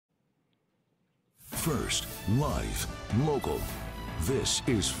First, live, local. This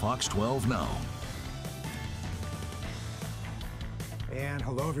is Fox 12 Now. And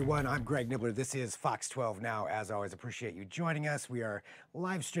hello, everyone. I'm Greg Nibbler. This is Fox 12 Now. As always, appreciate you joining us. We are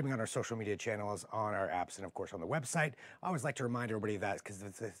live streaming on our social media channels, on our apps, and of course on the website. I always like to remind everybody of that because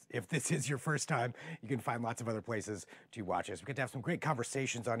if this is your first time, you can find lots of other places to watch us. We get to have some great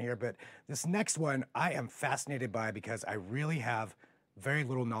conversations on here, but this next one I am fascinated by because I really have very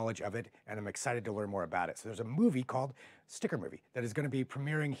little knowledge of it, and I'm excited to learn more about it. So there's a movie called Sticker Movie that is going to be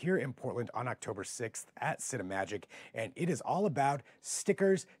premiering here in Portland on October 6th at Cinemagic, and it is all about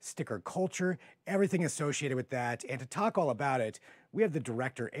stickers, sticker culture, everything associated with that. And to talk all about it, we have the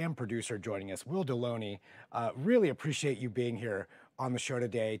director and producer joining us, Will Deloney. Really appreciate you being here on the show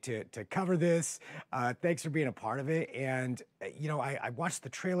today to cover this. Thanks for being a part of it. And, you know, I watched the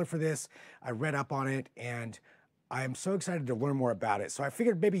trailer for this, I read up on it, and I am so excited to learn more about it. So I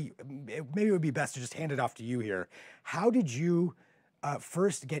figured maybe it would be best to just hand it off to you here. How did you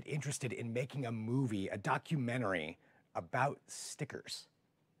first get interested in making a movie, a documentary about stickers?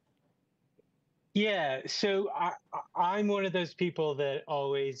 Yeah, so I'm one of those people that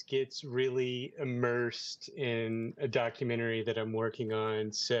always gets really immersed in a documentary that I'm working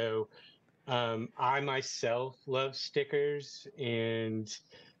on. So I myself love stickers and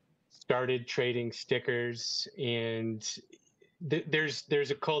started trading stickers, and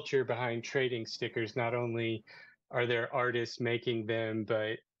there's a culture behind trading stickers. Not only are there artists making them,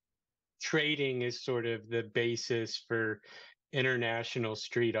 but trading is sort of the basis for international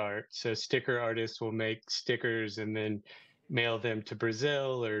street art. So sticker artists will make stickers and then mail them to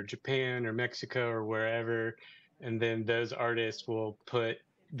Brazil or Japan or Mexico or wherever, and then those artists will put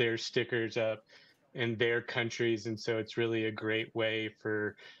their stickers up in their countries. And so it's really a great way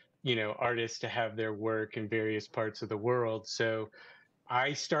for, artists to have their work in various parts of the world. So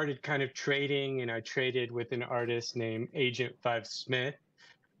I started kind of trading, and I traded with an artist named Agent Five Smith.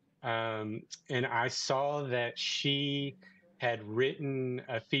 And I saw that she had written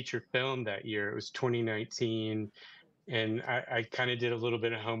a feature film that year. It was 2019. And I kind of did a little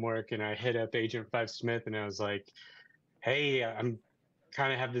bit of homework, and I hit up Agent Five Smith, and I was like, hey, I'm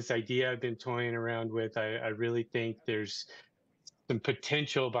kind of have this idea I've been toying around with. I really think there's some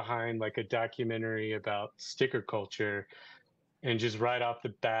potential behind like a documentary about sticker culture. And just right off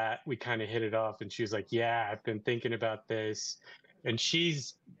the bat, we kind of hit it off. And she was like, yeah, I've been thinking about this. And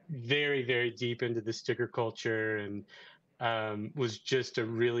she's very, very deep into the sticker culture, and was just a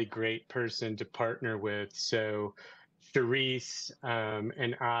really great person to partner with. So Charisse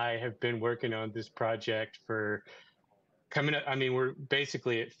and I have been working on this project for coming up. I mean, we're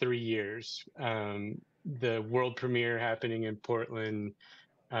basically at 3 years. The world premiere happening in Portland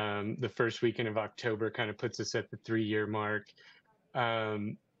the first weekend of October kind of puts us at the 3 year mark.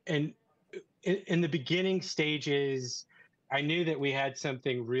 And in the beginning stages, I knew that we had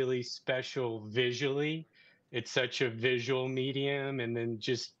something really special visually. It's such a visual medium, and then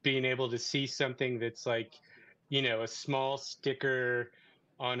just being able to see something that's like, a small sticker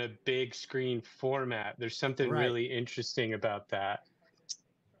on a big screen format. There's something Right. really interesting about that.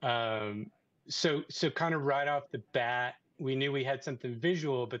 Um, so kind of right off the bat, we knew we had something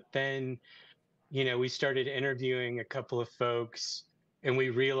visual, but then we started interviewing a couple of folks, and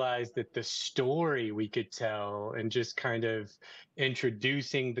we realized that the story we could tell and just kind of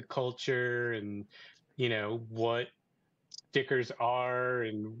introducing the culture and, what stickers are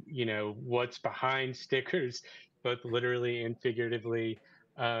and, what's behind stickers, both literally and figuratively,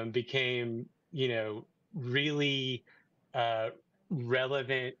 became, really uh,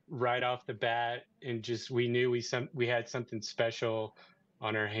 relevant right off the bat. And just we knew we had something special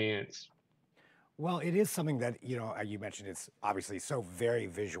on our hands. Well, it is something that, you mentioned it's obviously so very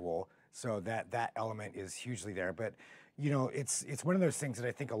visual, so that element is hugely there. But, it's one of those things that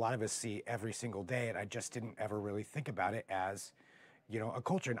I think a lot of us see every single day, and I just didn't ever really think about it as, a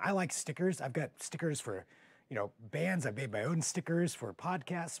culture. And I like stickers. I've got stickers for, bands. I've made my own stickers for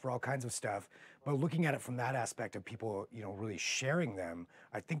podcasts, for all kinds of stuff. But looking at it from that aspect of people, really sharing them,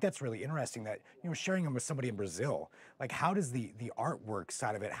 I think that's really interesting that, sharing them with somebody in Brazil. Like, how does the artwork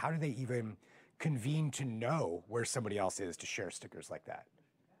side of it, how do they even convene to know where somebody else is to share stickers like that?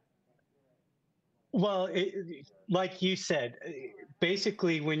 Well, like you said,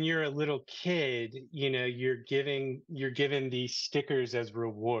 basically, when you're a little kid, you're given these stickers as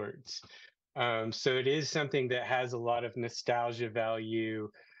rewards. So it is something that has a lot of nostalgia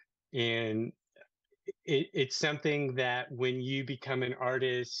value, and it's something that when you become an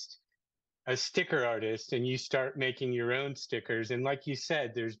artist, a sticker artist, and you start making your own stickers, and like you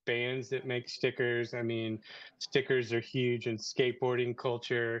said, there's bands that make stickers. I mean, stickers are huge in skateboarding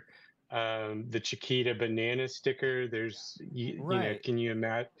culture. the Chiquita banana sticker. There's, Right. can you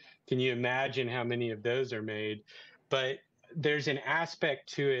imagine how many of those are made? But there's an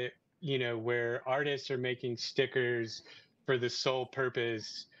aspect to it, where artists are making stickers for the sole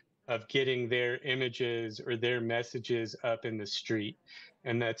purpose of getting their images or their messages up in the street,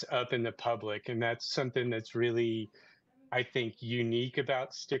 and that's up in the public. And that's something that's really, I think, unique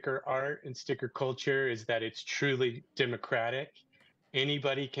about sticker art and sticker culture, is that it's truly democratic.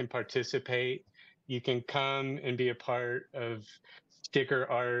 Anybody can participate. You can come and be a part of sticker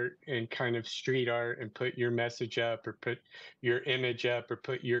art and kind of street art and put your message up or put your image up or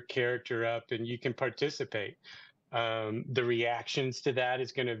put your character up, and you can participate. The reactions to that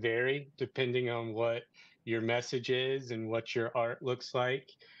is going to vary depending on what your message is and what your art looks like.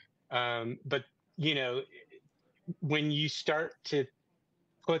 But, you know, when you start to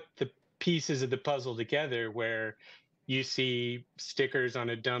put the pieces of the puzzle together, where you see stickers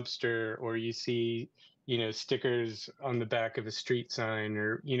on a dumpster, or you see, stickers on the back of a street sign,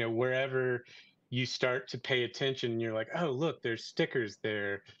 or, wherever you start to pay attention, you're like, oh, look, there's stickers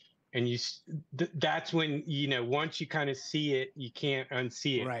there. And that's when, once you kind of see it, you can't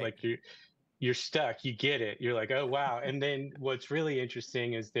unsee it. Right. Like you're stuck, you get it. You're like, oh, wow. And then what's really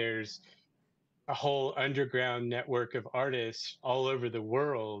interesting is there's a whole underground network of artists all over the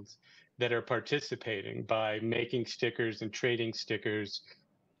world that are participating by making stickers and trading stickers.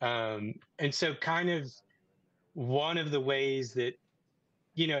 And so, kind of, one of the ways that,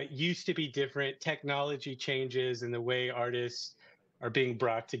 it used to be different, technology changes and the way artists are being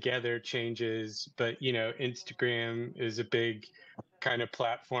brought together changes. But, Instagram is a big kind of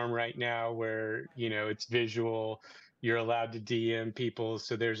platform right now where, it's visual. You're allowed to DM people.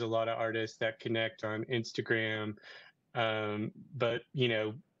 So there's a lot of artists that connect on Instagram. But,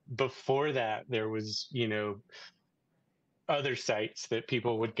 before that, there was, other sites that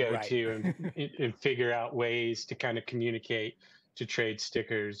people would go Right. to and figure out ways to kind of communicate, to trade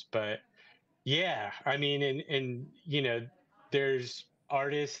stickers. But yeah, I mean, and there's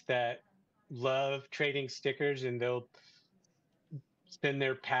artists that love trading stickers, and they'll send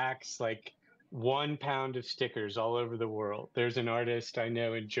their packs, like 1 pound of stickers, all over the world. There's an artist I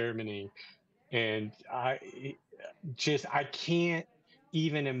know in Germany, and I can't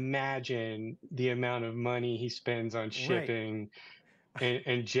even imagine the amount of money he spends on Right. shipping,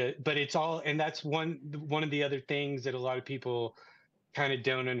 and just, but it's all, and that's one of the other things that a lot of people kind of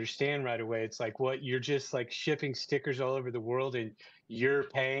don't understand right away. It's like, what, you're just like shipping stickers all over the world, and you're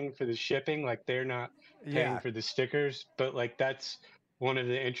paying for the shipping, like they're not paying Yeah. for the stickers. But like, that's one of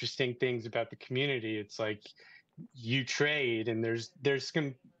the interesting things about the community. It's like, you trade, and there's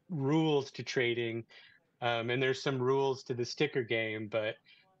some rules to trading, and there's some rules to the sticker game. But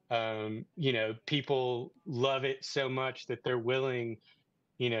people love it so much that they're willing,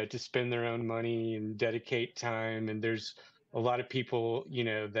 to spend their own money and dedicate time. And there's a lot of people,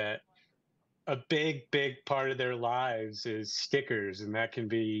 that a big part of their lives is stickers, and that can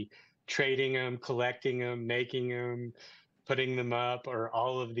be trading them, collecting them, making them, putting them up, or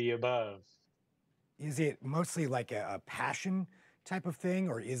all of the above. Is it mostly like a passion type of thing,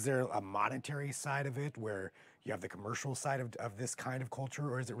 or is there a monetary side of it where you have the commercial side of this kind of culture,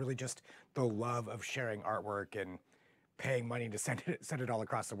 or is it really just the love of sharing artwork and paying money to send it all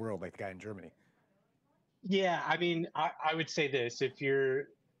across the world, like the guy in Germany? Yeah, I mean, I would say this: if you're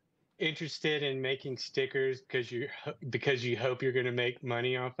interested in making stickers because you hope you're going to make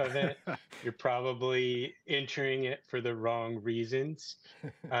money off of it, you're probably entering it for the wrong reasons.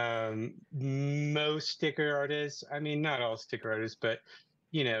 Most sticker artists, I mean, not all sticker artists, but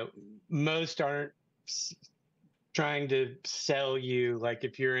you know, most aren't s- trying to sell you. Like,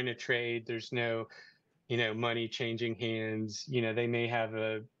 if you're in a trade, there's no, money changing hands. They may have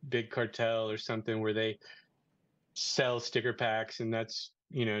a big cartel or something where they sell sticker packs, and that's,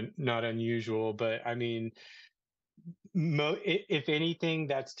 not unusual. But I mean, if anything,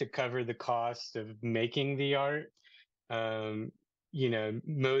 that's to cover the cost of making the art. um,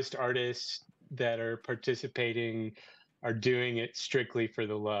 most artists that are participating are doing it strictly for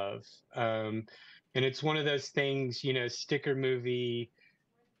the love. And it's one of those things, sticker movie.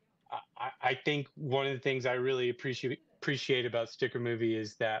 I think one of the things I really appreciate about sticker movie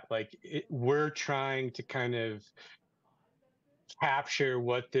is that, like, we're trying to kind of capture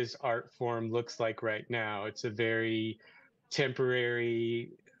what this art form looks like right now. It's a very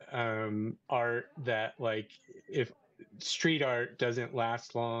temporary art that, like, if street art doesn't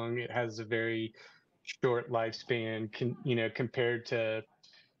last long, it has a very short lifespan, compared to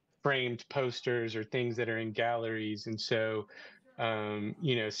framed posters or things that are in galleries. And so,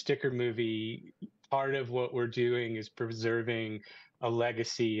 sticker movie, part of what we're doing is preserving a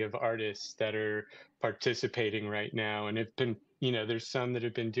legacy of artists that are participating right now, and it's been, there's some that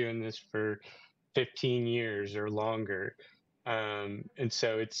have been doing this for 15 years or longer. And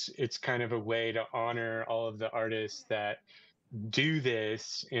so it's kind of a way to honor all of the artists that do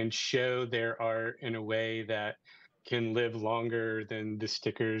this and show their art in a way that can live longer than the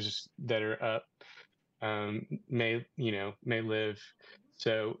stickers that are up may live.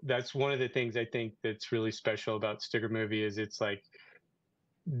 So that's one of the things I think that's really special about Sticker Movie is it's like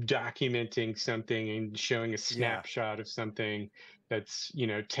documenting something and showing a Yeah. snapshot of something that's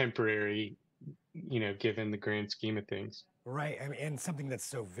temporary, given the grand scheme of things. Right. I mean, and something that's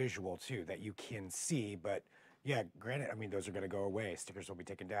so visual too that you can see, but yeah, granted, I mean, those are going to go away. Stickers will be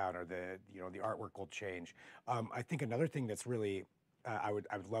taken down, or the artwork will change. I think another thing that's really, I would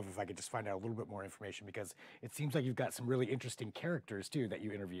love if I could just find out a little bit more information because it seems like you've got some really interesting characters too that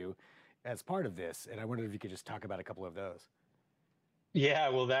you interview as part of this, and I wondered if you could just talk about a couple of those. Yeah,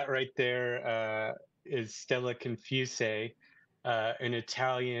 well, that right there is Stella Confuse, an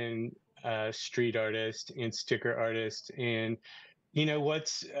Italian street artist and sticker artist. And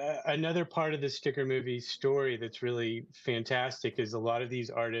what's another part of the Sticker Movie story that's really fantastic is a lot of these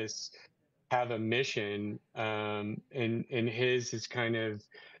artists have a mission, and his is kind of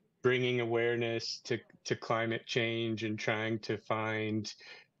bringing awareness to climate change and trying to find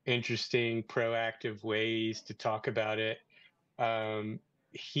interesting, proactive ways to talk about it.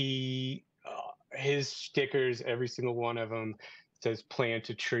 His stickers, every single one of them says plant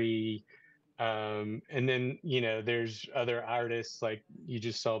a tree. And then, there's other artists like you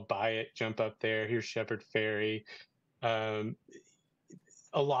just saw Buy It jump up there. Here's Shepherd Ferry. Um,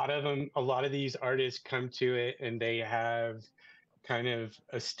 a lot of these artists come to it and they have kind of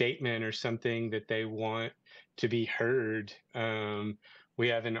a statement or something that they want to be heard. We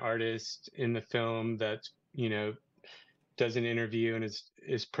have an artist in the film that's, does an interview and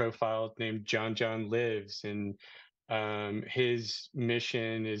is profiled named John Lives, and his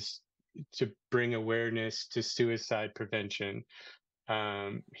mission is to bring awareness to suicide prevention.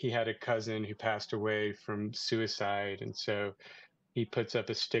 He had a cousin who passed away from suicide, and so he puts up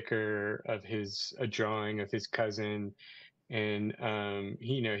a sticker of a drawing of his cousin, and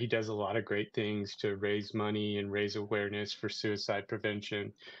he does a lot of great things to raise money and raise awareness for suicide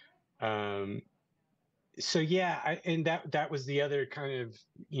prevention. Um, so yeah, and that was the other kind of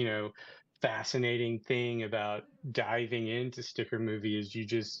fascinating thing about diving into Sticker Movie is you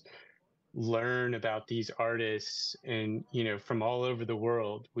just learn about these artists and from all over the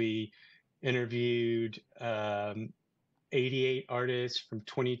world. We interviewed 88 artists from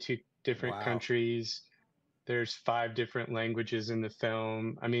 22 different Wow. countries. There's 5 different languages in the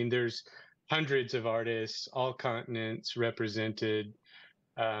film. I mean, there's hundreds of artists, all continents represented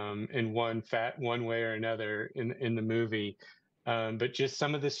in one way or another in the movie. But just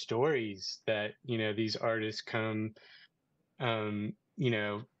some of the stories that these artists come, um, you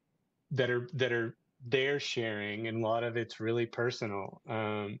know, that are they're sharing, and a lot of it's really personal.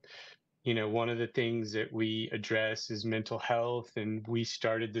 One of the things that we address is mental health, and we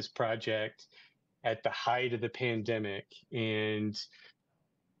started this project at the height of the pandemic, and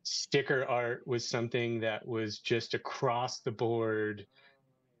sticker art was something that was just across the board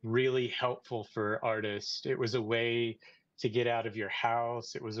really helpful for artists. It was a way to get out of your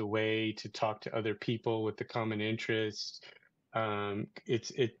house. It was a way to talk to other people with the common interest.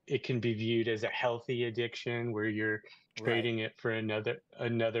 It can be viewed as a healthy addiction where you're Right. trading it for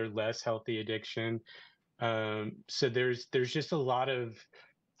another less healthy addiction. So there's just a lot of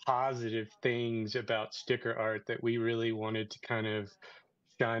positive things about sticker art that we really wanted to kind of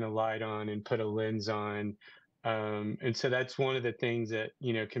shine a light on and put a lens on. And so that's one of the things that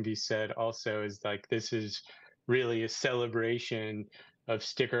can be said also is like this is really a celebration of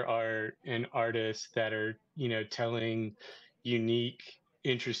sticker art and artists that are telling unique,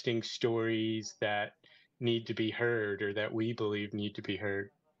 interesting stories that need to be heard or that we believe need to be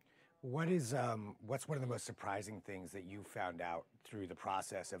heard. What's one of the most surprising things that you found out through the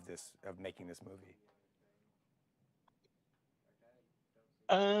process of making this movie?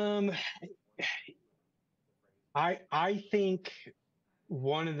 Um, I think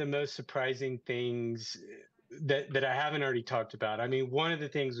one of the most surprising things that I haven't already talked about. I mean, one of the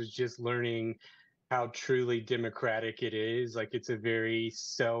things was just learning how truly democratic it is. Like it's a very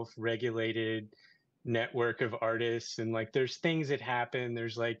self-regulated network of artists, and like there's things that happen.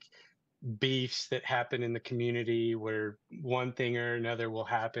 There's like beefs that happen in the community where one thing or another will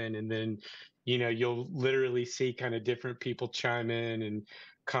happen, and then you'll literally see kind of different people chime in and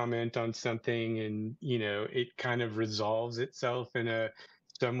comment on something, and it kind of resolves itself in a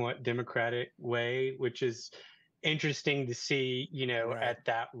somewhat democratic way, which is interesting to see, Right. at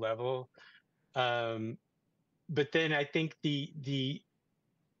that level. Um, but then I think the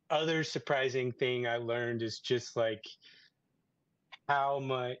other surprising thing I learned is just like how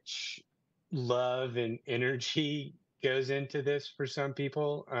much love and energy goes into this for some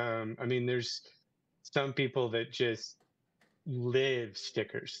people. I mean, there's some people that just live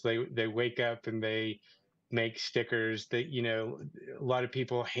stickers. They wake up and they make stickers. That a lot of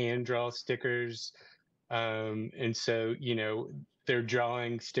people hand draw stickers, and so they're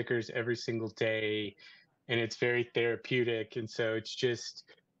drawing stickers every single day, and it's very therapeutic. And so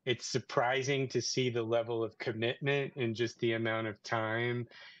it's surprising to see the level of commitment and just the amount of time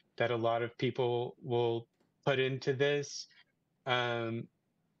that a lot of people will put into this. Um,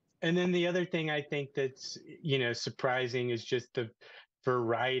 and then the other thing I think that's surprising is just the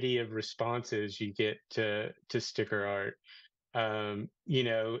variety of responses you get to sticker art.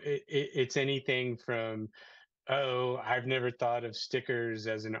 It's anything from, oh, I've never thought of stickers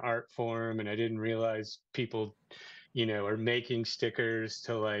as an art form, and I didn't realize people are making stickers,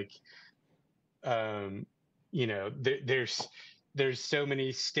 to like, there's so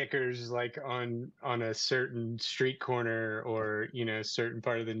many stickers like on a certain street corner, or certain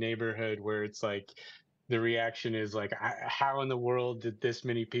part of the neighborhood, where it's like the reaction is like, how in the world did this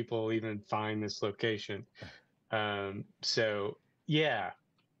many people even find this location? So yeah.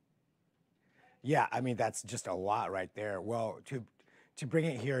 Yeah, I mean that's just a lot right there. Well, to bring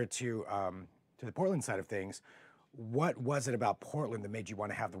it here to the Portland side of things, what was it about Portland that made you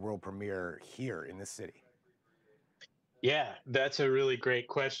want to have the world premiere here in this city? Yeah, that's a really great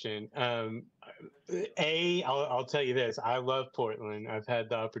question. I'll tell you this: I love Portland. I've had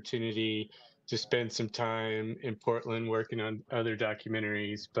the opportunity to spend some time in Portland working on other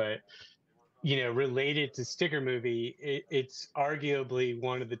documentaries, but related to Sticker Movie, it's arguably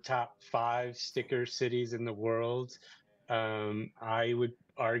one of the top 5 sticker cities in the world. I would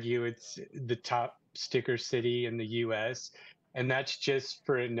argue it's the top sticker city in the US, and that's just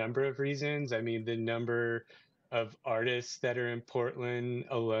for a number of reasons. I mean, the number of artists that are in Portland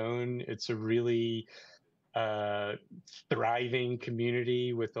alone, it's a really uh, thriving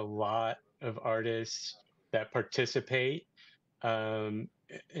community with a lot of artists that participate. And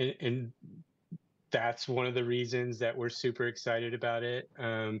that's one of the reasons that we're super excited about it.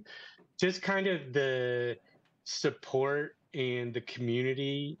 Just kind of the support and the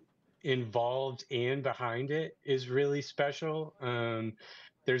community involved and behind it is really special.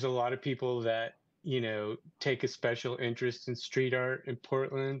 There's a lot of people that take a special interest in street art in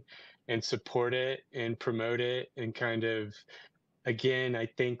Portland and support it and promote it, and kind of, again, I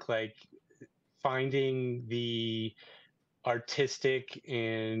think like finding the artistic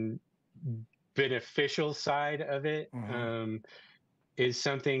and beneficial side of it, Hmm. is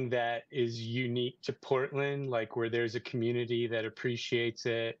something that is unique to Portland, like where there's a community that appreciates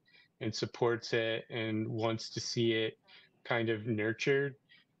it and supports it and wants to see it kind of nurtured,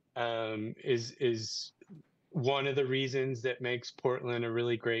 is one of the reasons that makes Portland a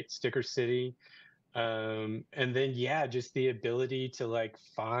really great sticker city. And then, yeah, just the ability to like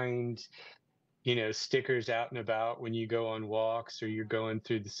find stickers out and about when you go on walks or you're going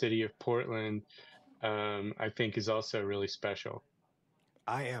through the city of Portland, I think is also really special.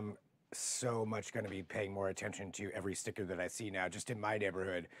 I am so much going to be paying more attention to every sticker that I see now, just in my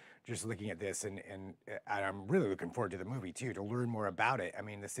neighborhood, just looking at this, and I'm really looking forward to the movie too, to learn more about it. I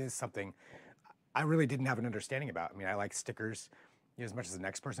mean, this is something I really didn't have an understanding about. I mean, I like stickers as much as the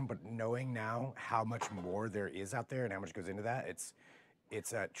next person, but knowing now how much more there is out there and how much goes into that, it's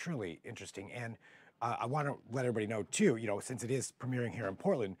truly interesting. And I want to let everybody know too, since it is premiering here in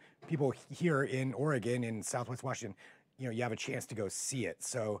Portland, people here in Oregon, in Southwest Washington, you have a chance to go see it.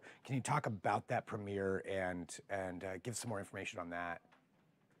 So can you talk about that premiere and give some more information on that?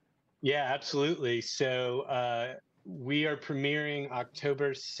 Yeah, absolutely. So we are premiering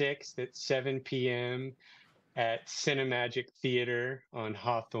October 6th at 7 p.m. at Cinemagic Theater on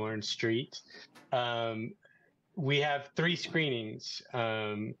Hawthorne Street. Um, we have 3 screenings,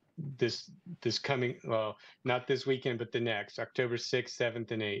 this coming, well, not this weekend, but the next, October 6th, 7th,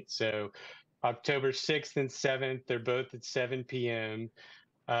 and 8th. So October 6th and 7th, they're both at 7 p.m.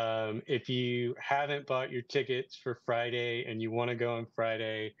 If you haven't bought your tickets for Friday and you want to go on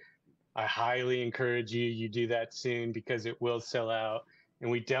Friday, I highly encourage you do that soon, because it will sell out. And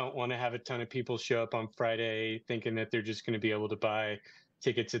we don't want to have a ton of people show up on Friday thinking that they're just going to be able to buy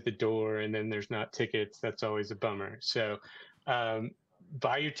tickets at the door, and then there's not tickets. That's always a bummer. So um,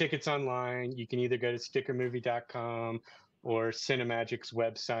 buy your tickets online. You can either go to stickermovie.com or Cinemagic's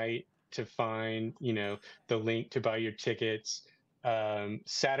website to find, the link to buy your tickets.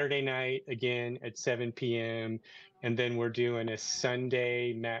 Saturday night again at 7 p.m. And then we're doing a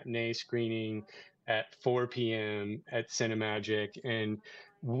Sunday matinee screening at 4 p.m. at Cinemagic. And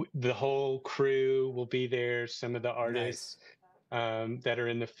the whole crew will be there. Some of the Nice. artists that are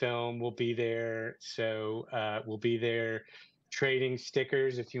in the film will be there. So we'll be there trading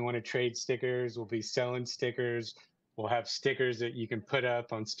stickers. If you want to trade stickers, we'll be selling stickers. We'll have stickers that you can put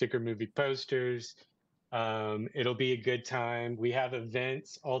up on sticker movie posters. It'll be a good time. We have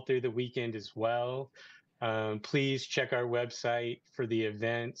events all through the weekend as well. Please check our website for the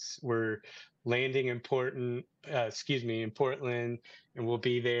events. We're landing in Portland, and we'll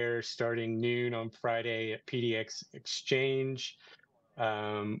be there starting noon on Friday at PDX Exchange,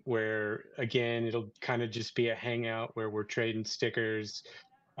 where again, it'll kind of just be a hangout where we're trading stickers.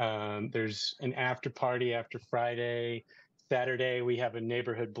 There's an after party after Friday. Saturday, we have a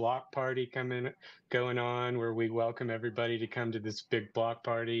neighborhood block party going on where we welcome everybody to come to this big block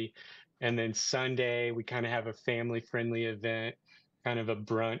party. And then Sunday, we kind of have a family friendly event, kind of a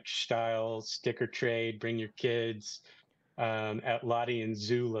brunch style sticker trade, bring your kids, at Lottie and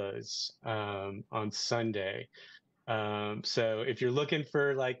Zula's on Sunday. So if you're looking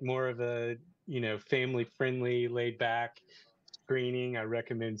for like more of a, family friendly, laid back screening, I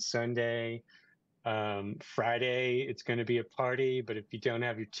recommend Sunday. Friday, it's going to be a party, but if you don't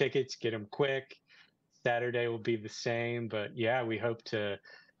have your tickets, get them quick. Saturday will be the same, but yeah, we hope to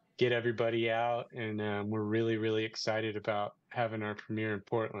get everybody out, and we're really, really excited about having our premiere in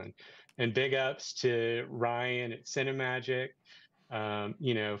Portland. And big ups to Ryan at Cinemagic,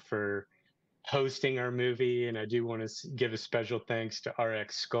 for hosting our movie. And I do want to give a special thanks to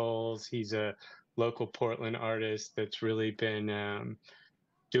RX Skulls. He's a local Portland artist that's really been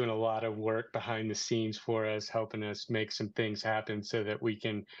doing a lot of work behind the scenes for us, helping us make some things happen so that we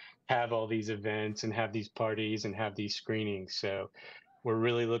can have all these events and have these parties and have these screenings. So we're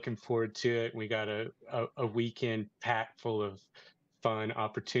really looking forward to it. We got a weekend packed full of fun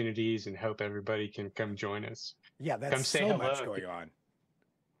opportunities and hope everybody can come join us. Yeah, that's Come say so much hello. going on.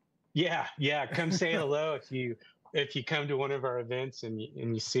 Yeah, come say hello if you come to one of our events and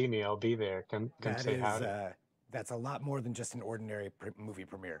you see me, I'll be there. Come That say is, howdy. that's a lot more than just an ordinary movie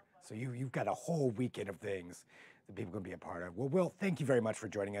premiere. So you've got a whole weekend of things that people can be a part of. Well, Will, thank you very much for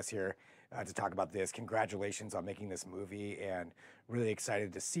joining us here to talk about this. Congratulations on making this movie, and really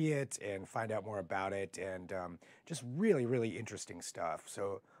excited to see it and find out more about it, and just really, really interesting stuff.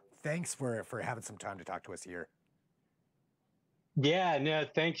 So thanks for having some time to talk to us here. Yeah, no,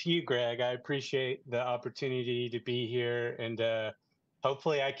 thanks you, Greg. I appreciate the opportunity to be here, and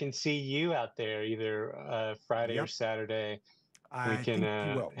hopefully I can see you out there either Friday or Yep, Saturday. We I can think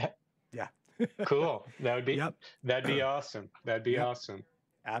you will. Yeah. cool. Yep. That'd be awesome. That'd be Yep. awesome.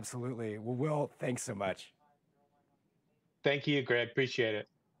 Absolutely. Well, Will, thanks so much. Thank you, Greg. Appreciate it.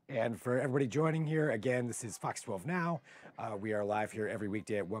 And for everybody joining here, again, this is Fox 12 Now. We are live here every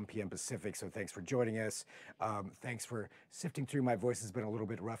weekday at 1 p.m. Pacific, so thanks for joining us. Thanks for sifting through. My voice has been a little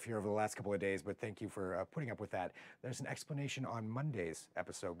bit rough here over the last couple of days, but thank you for putting up with that. There's an explanation on Monday's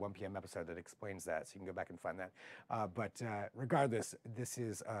episode, 1 p.m. episode, that explains that, so you can go back and find that. But regardless, this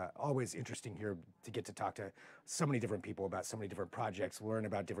is always interesting here to get to talk to so many different people about so many different projects, learn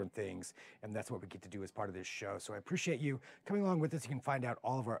about different things, and that's what we get to do as part of this show. So I appreciate you coming along with us. You can find out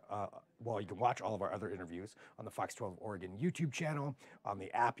all of our you can watch all of our other interviews on the Fox 12 Oregon YouTube channel. On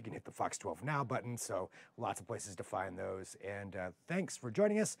the app, you can hit the Fox 12 Now button, so lots of places to find those. And thanks for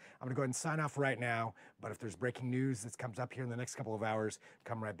joining us. I'm going to go ahead and sign off right now, but if there's breaking news that comes up here in the next couple of hours,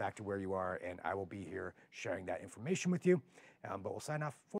 come right back to where you are, and I will be here sharing that information with you. But we'll sign off.